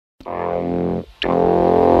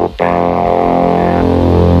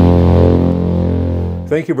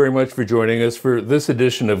Thank you very much for joining us for this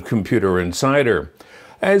edition of Computer Insider.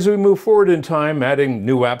 As we move forward in time, adding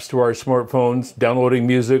new apps to our smartphones, downloading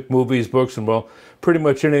music, movies, books, and well, pretty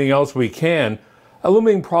much anything else we can, a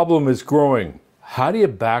looming problem is growing. How do you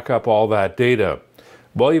back up all that data?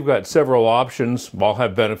 Well, you've got several options, all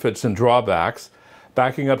have benefits and drawbacks.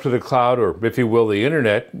 Backing up to the cloud, or if you will, the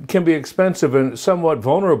internet, can be expensive and somewhat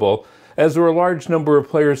vulnerable, as there are a large number of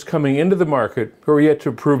players coming into the market who are yet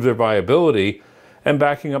to prove their viability, and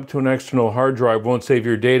backing up to an external hard drive won't save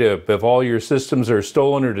your data if all your systems are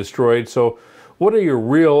stolen or destroyed. So what are your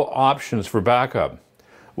real options for backup?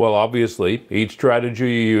 Well, obviously, each strategy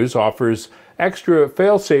you use offers extra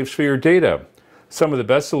fail-safes for your data. Some of the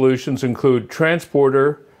best solutions include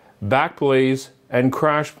Transporter, Backblaze, and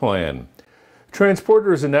CrashPlan.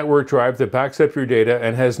 Transporter is a network drive that backs up your data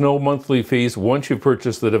and has no monthly fees once you've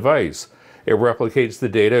purchased the device. It replicates the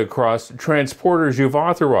data across transporters you've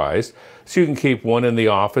authorized, so you can keep one in the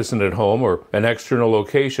office and at home or an external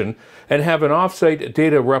location, and have an off-site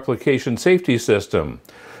data replication safety system.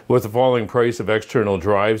 With the falling price of external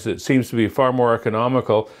drives, it seems to be far more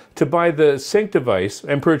economical to buy the sync device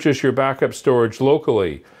and purchase your backup storage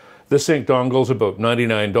locally. The sync dongle is about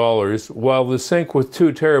 $99, while the sync with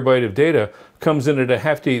 2 terabytes of data comes in at a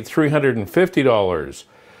hefty $350.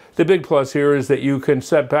 The big plus here is that you can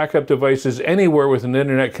set backup devices anywhere with an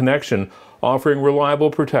internet connection, offering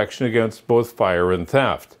reliable protection against both fire and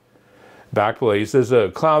theft. Backblaze is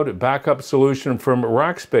a cloud backup solution from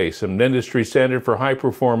Rackspace, an industry standard for high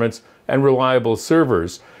performance and reliable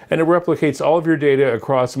servers, and it replicates all of your data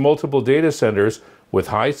across multiple data centers with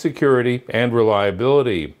high security and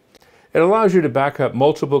reliability. It allows you to back up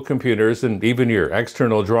multiple computers and even your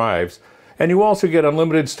external drives, and you also get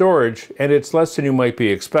unlimited storage, and it's less than you might be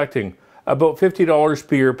expecting, about $50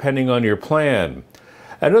 per year depending on your plan.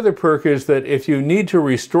 Another perk is that if you need to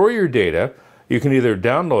restore your data, you can either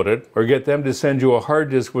download it or get them to send you a hard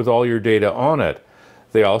disk with all your data on it.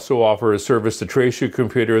 They also offer a service to trace your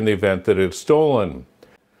computer in the event that it's stolen.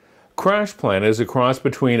 CrashPlan is a cross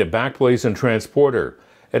between a Backblaze and Transporter.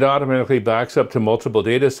 It automatically backs up to multiple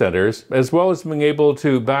data centers, as well as being able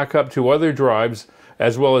to back up to other drives,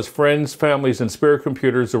 as well as friends, families, and spare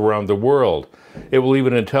computers around the world. It will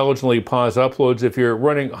even intelligently pause uploads if you're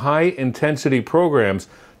running high-intensity programs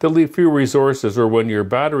that leave few resources or when your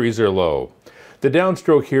batteries are low. The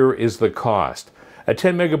downstroke here is the cost. A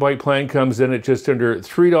 10 megabyte plan comes in at just under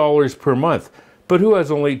 $3 per month, but who has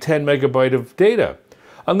only 10 megabyte of data?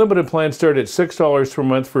 Unlimited plans start at $6 per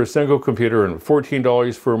month for a single computer and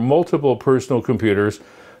 $14 for multiple personal computers,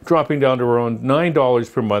 dropping down to around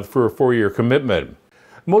 $9 per month for a 4-year commitment.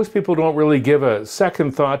 Most people don't really give a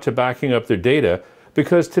second thought to backing up their data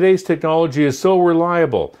because today's technology is so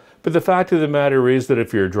reliable. But the fact of the matter is that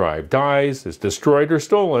if your drive dies, is destroyed, or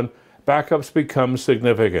stolen, backups become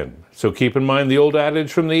significant. So keep in mind the old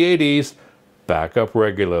adage from the 80s, back up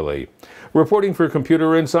regularly. Reporting for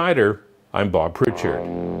Computer Insider, I'm Bob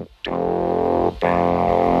Pritchard.